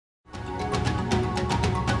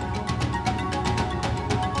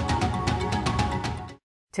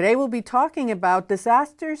Today we'll be talking about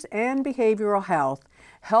disasters and behavioral health,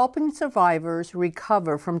 helping survivors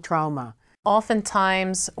recover from trauma.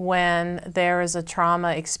 Oftentimes when there is a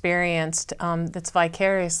trauma experienced that's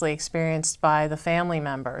vicariously experienced by the family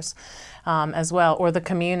members as well, or the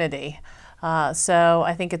community. So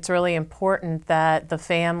I think it's really important that the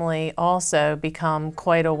family also become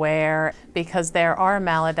quite aware, because there are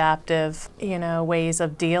maladaptive, ways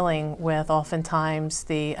of dealing with oftentimes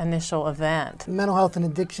the initial event. Mental health and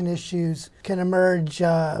addiction issues can emerge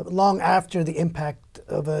long after the impact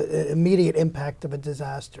of immediate impact of a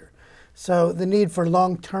disaster. So the need for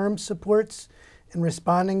long-term supports in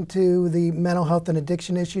responding to the mental health and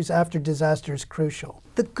addiction issues after disaster is crucial.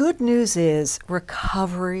 The good news is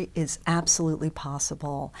recovery is absolutely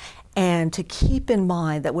possible. And to keep in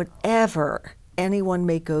mind that whatever anyone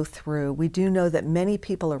may go through, we do know that many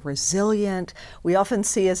people are resilient. We often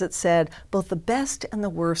see, as it said, both the best and the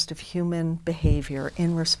worst of human behavior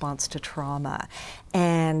in response to trauma.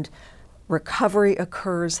 And recovery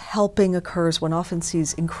occurs, helping occurs. One often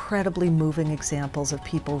sees incredibly moving examples of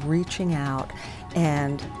people reaching out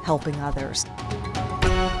and helping others.